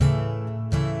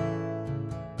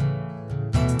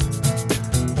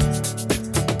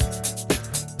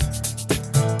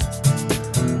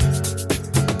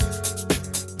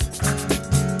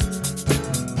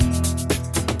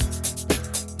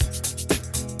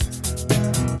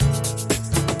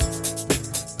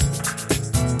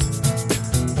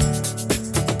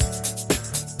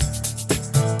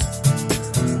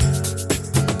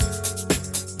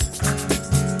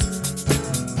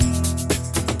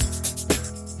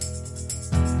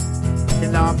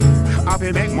I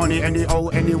fi make money anyhow,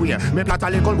 anywhere. Me plot a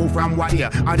little move from what here.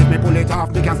 And if me pull it off,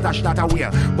 me can stash that away.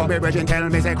 Bobby Virgin tell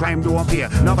me say crime don't pay.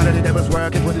 None of the devil's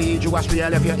work, it would lead you astray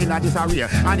if you're in a disarray.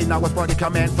 And in our body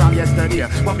comment from yesterday.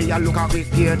 But me a look at it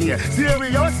here, dear.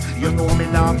 Serious? You know me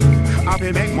now. I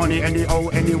fi make money anyhow,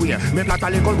 anywhere. Me plot a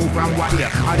little move from what here.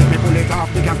 And if me pull it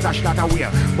off, me can stash that away.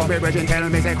 Bobby Virgin tell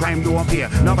me say crime don't pay.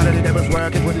 None of the devil's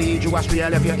work, it would lead you astray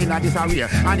if you're in a disarray.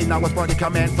 And in our body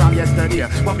comment from yesterday.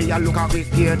 But me a look at it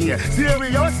here, dear.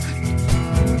 Serious?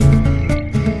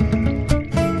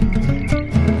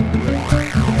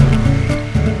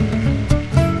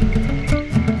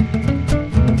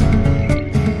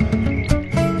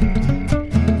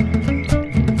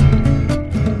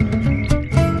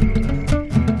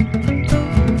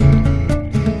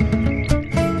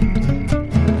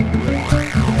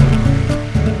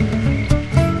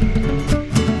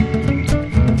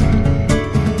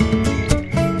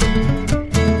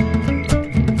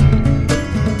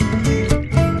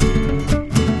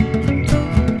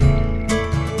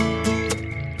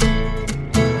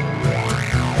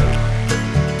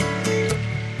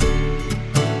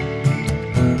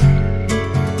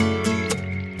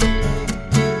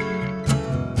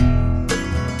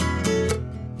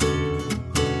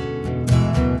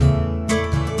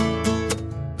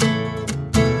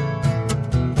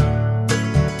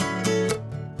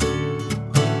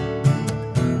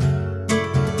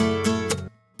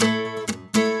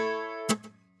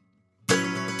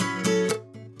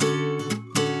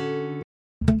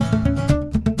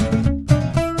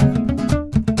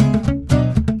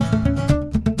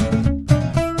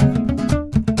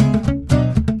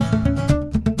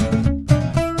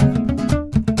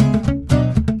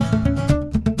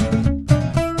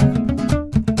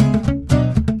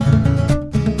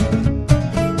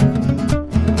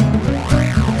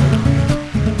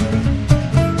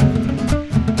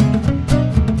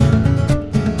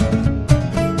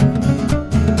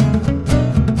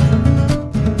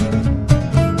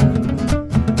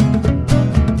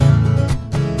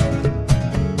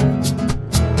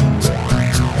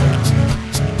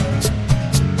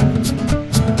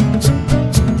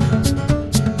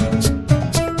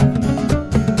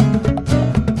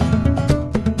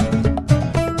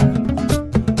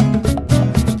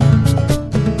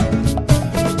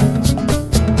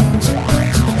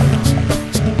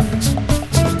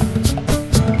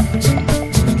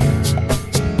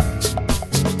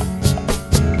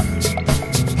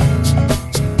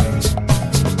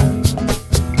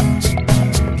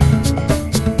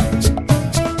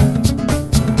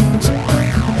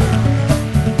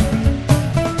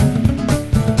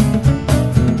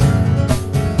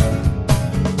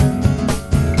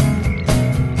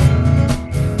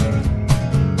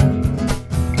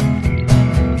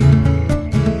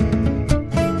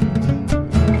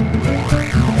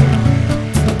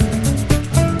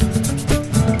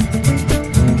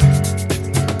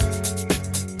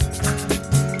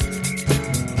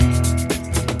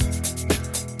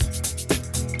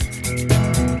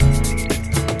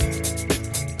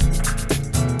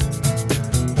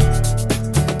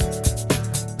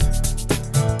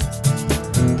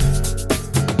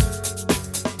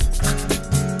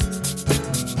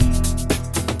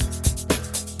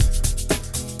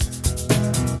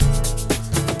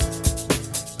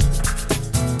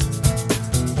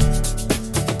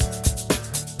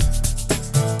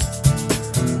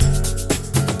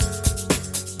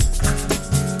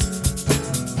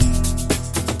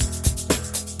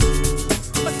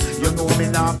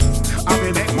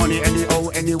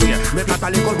 Me plot a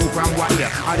little move from what here.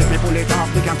 And if me pull it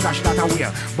off, we can flash that away.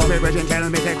 But me virgin tell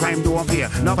me say crime don't pay.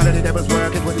 None of the devil's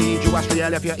work, it would lead you astray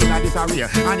if you're in a disarray.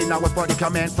 And in our body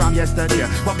comment from yesterday.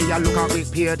 But me a look at it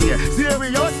here, dear.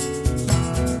 Serious?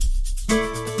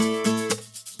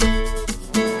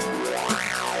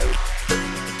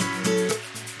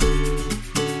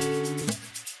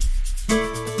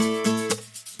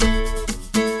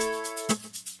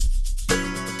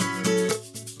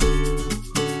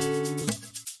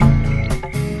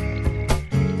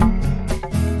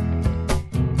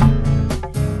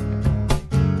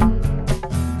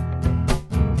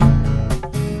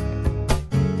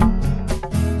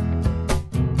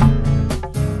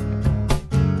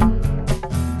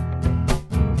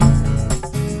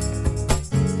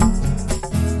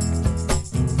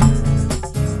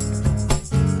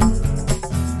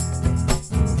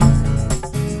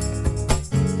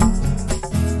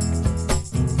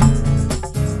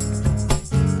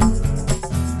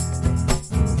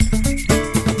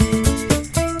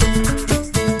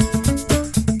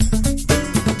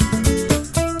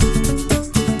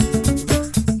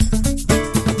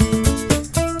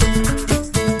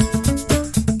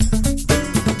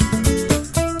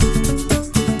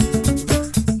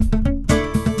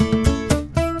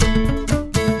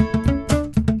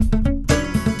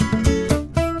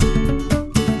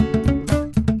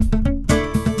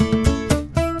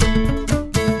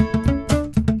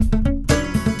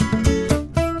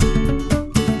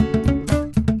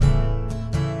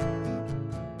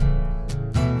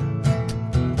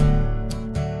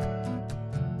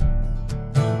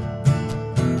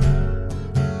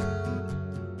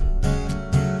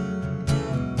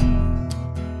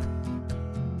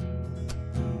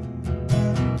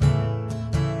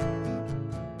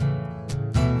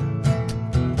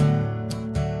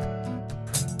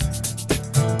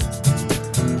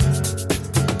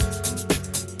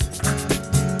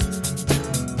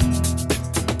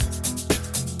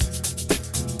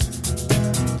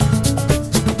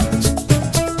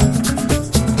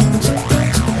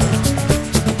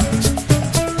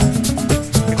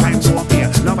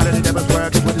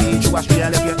 you astray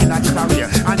left you in a disarray.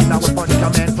 And in our body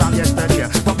comment from yesterday.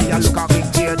 For me I look a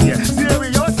big dear dear.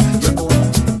 Serious, you know.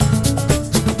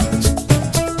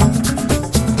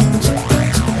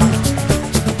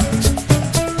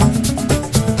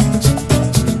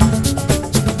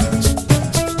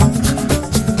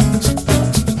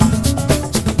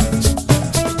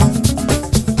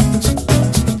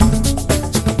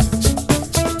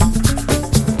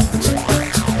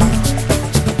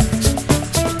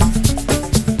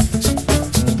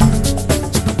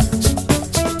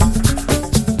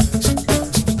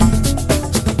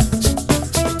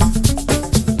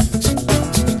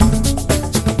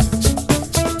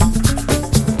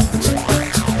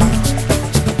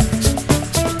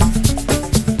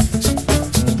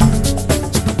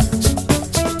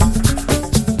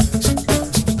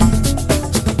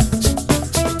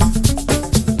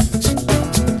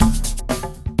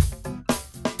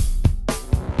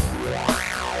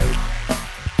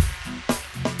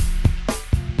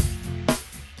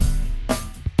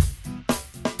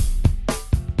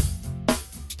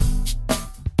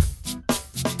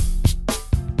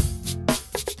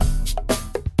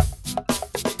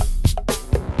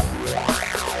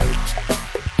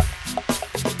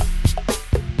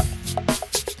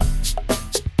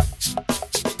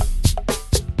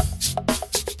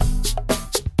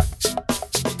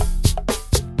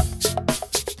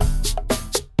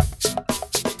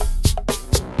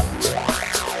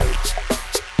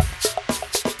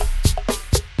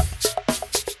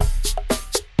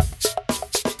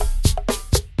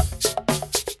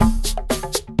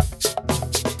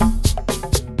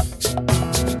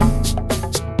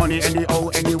 Anyhow,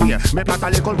 anywhere. Me plot a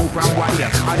little move from one year.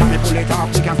 And if me pull it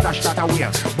off, we can stash that away.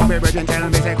 But me virgin tell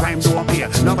me say crime don't pay.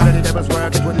 None of the devil's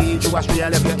work, it would lead you astray.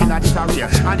 Left you in a disarray.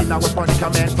 And in our body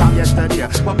comment from yesterday.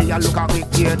 But me a look a big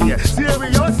dear dear.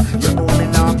 Serious, you know me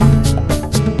now.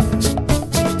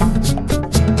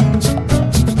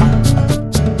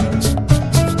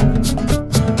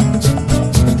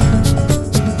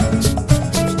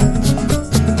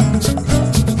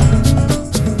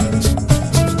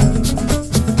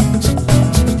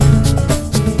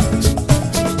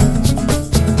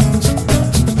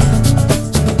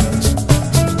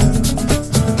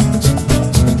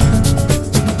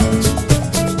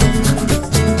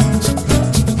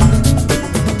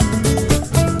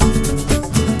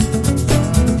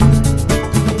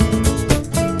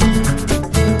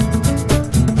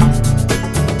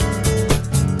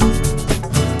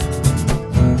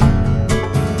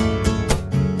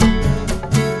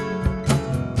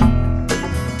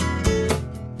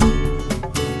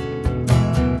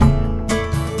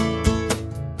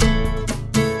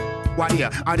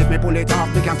 And if me pull it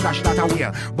off, we can flash that away.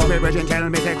 But me virgin tell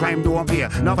me say crime don't pay.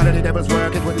 None of the devil's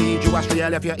work, it would lead you astray.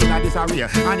 Left you in a disarray.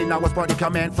 And in our body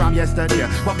comment from yesterday.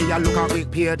 But me a look a big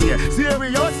peer dear.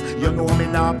 Serious, you know me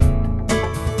now.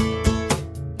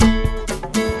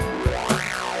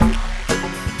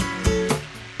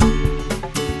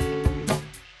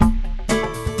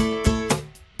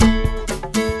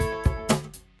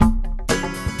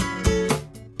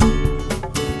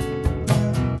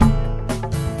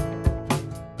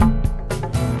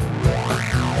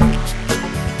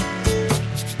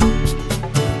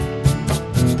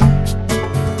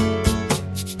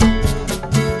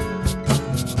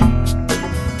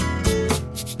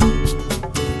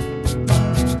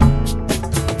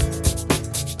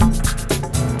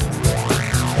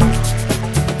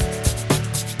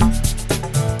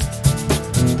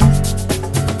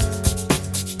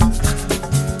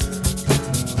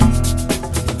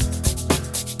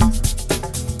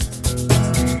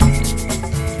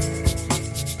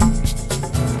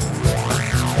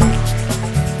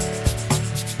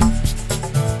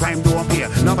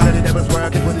 None of the devil's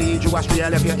work, it would lead you astray.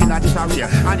 Left you in a disarray.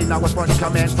 And in our body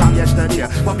comment from yesterday.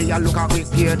 But me a look a big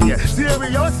dear dear.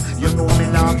 Serious, you know me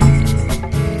now.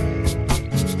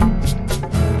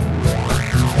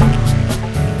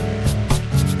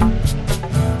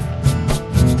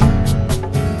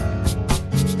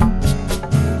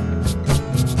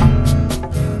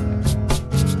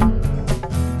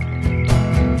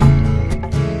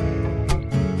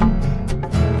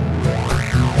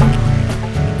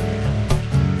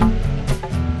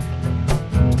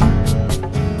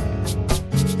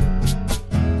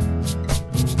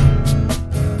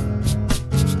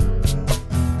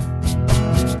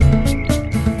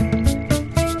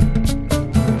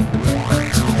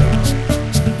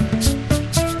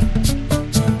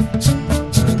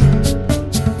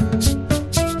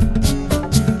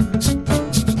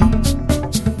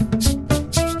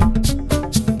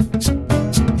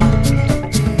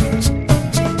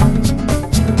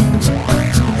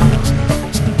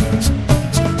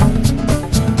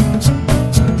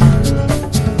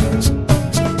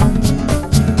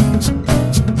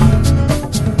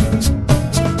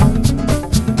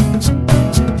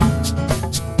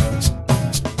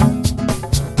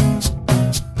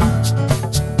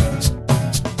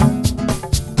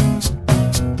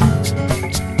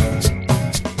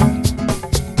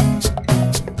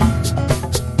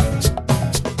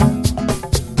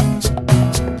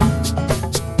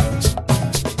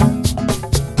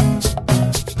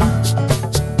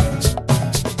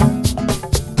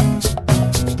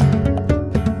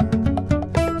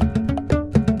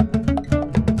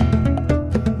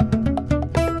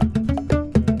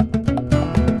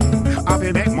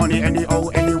 fi make money anyhow,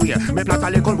 anywhere. Me plot a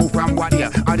little move from what here.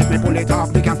 And if me pull it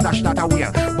off, me can stash that away.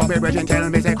 Bobby Virgin tell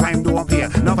me say crime don't pay.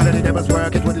 Now follow the devil's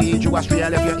work, it would lead you astray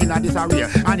if you're in a disarray.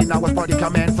 And in our body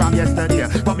comment from yesterday.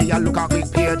 But me a look a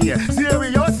quick pay there.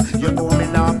 Serious? You know me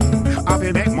now. I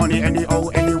fi make money anyhow,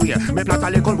 anywhere. Me plot a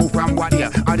little move from what here.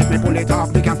 And if me pull it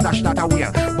off, me can stash that away.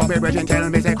 Bobby Virgin tell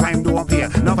me say crime don't pay.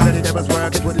 Now follow the devil's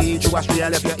work, it would lead you astray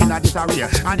if you're in a disarray.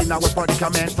 And in our body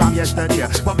comment from yesterday.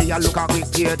 But me a look a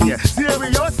quick pay there.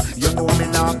 Serious? You know me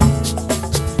now.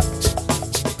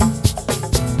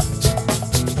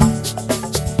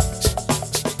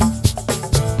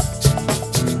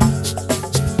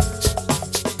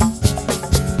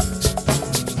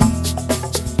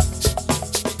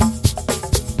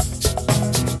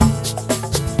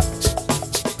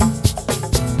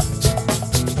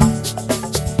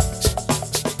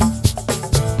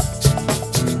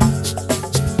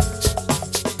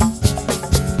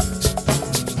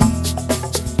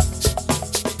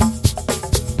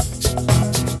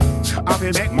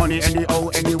 Make money anyhow,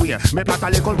 anywhere. Me plot a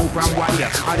little move from what here.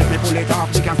 And if me pull it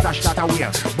off, we can stash that away.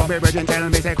 Bobby Virgin tell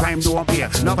me say crime don't pay.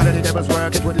 Now follow the devil's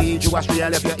work, it would lead you astray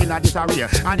if you're in a disarray.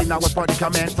 And in our body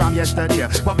comment from yesterday.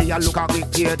 But me a look a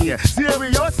quick here there.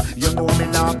 Serious? You know me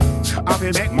now. I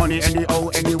fi make money anyhow,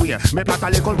 anywhere. Me plot a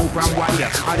little move from what here.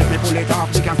 And if me pull it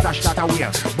off, we can stash that away.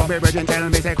 Bobby Virgin tell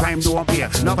me say crime don't pay.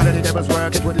 Now follow the devil's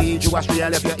work, it would lead you astray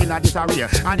if you're in a disarray.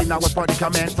 And in our body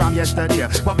comment from yesterday.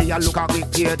 But me a look a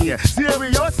quick here there.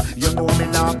 Serious? You know me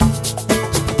now.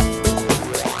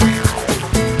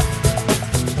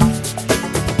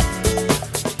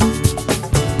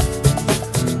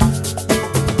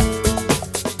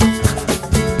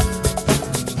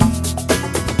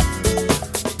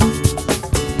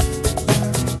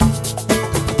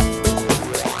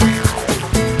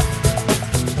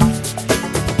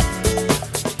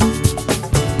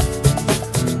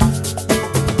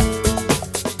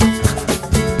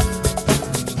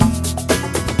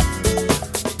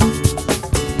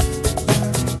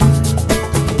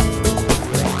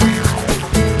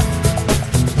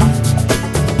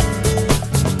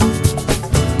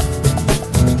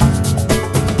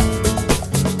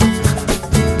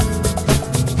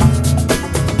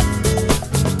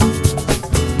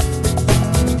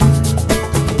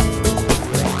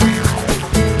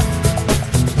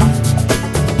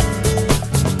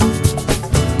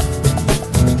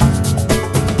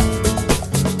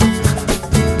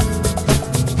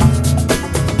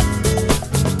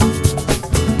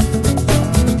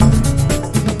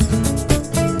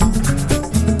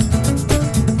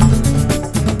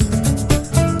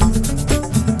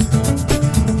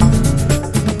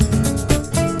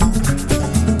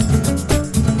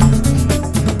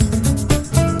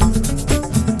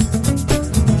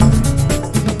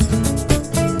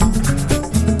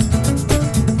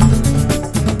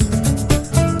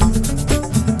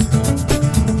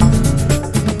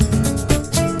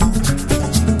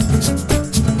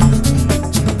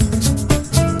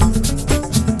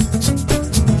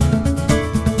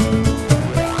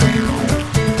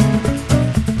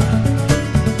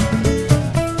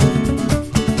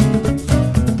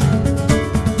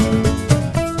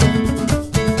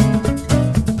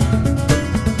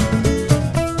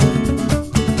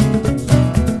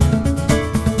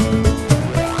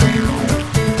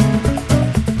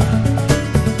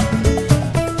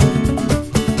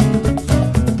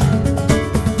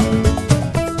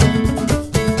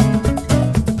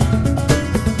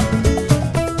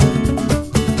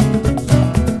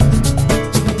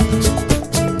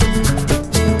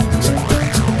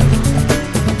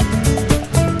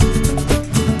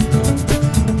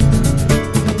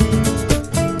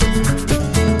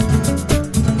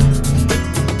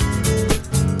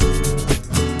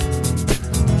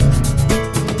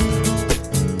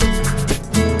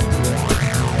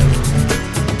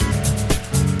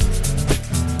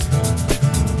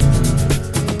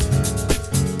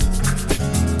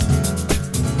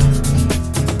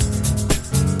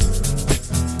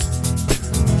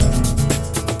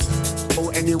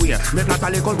 anywhere. Me plot a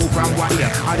little move from one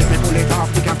year. And if me pull it off,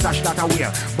 we can stash that away.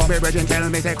 Bobby Virgin tell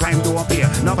me say crime don't pay.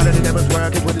 Now follow the devil's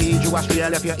work, it would lead you astray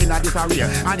if you're in a disarray.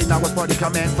 And in our body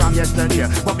comment from yesterday.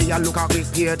 But me a look at this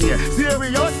here there.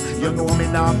 Serious? You know me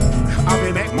now. I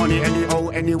will make money anyhow,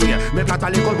 anywhere. Me plot a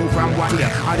little move from one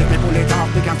year. And if me pull it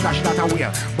off, we can stash that away.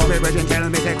 Bobby Virgin tell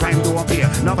me say crime don't pay.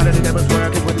 Now follow the devil's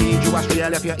work, it would lead you astray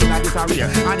if you're in a disarray.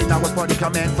 And in our body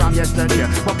comment from yesterday.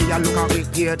 But me a look at this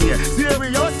here there.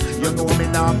 Serious? You know me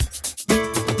now.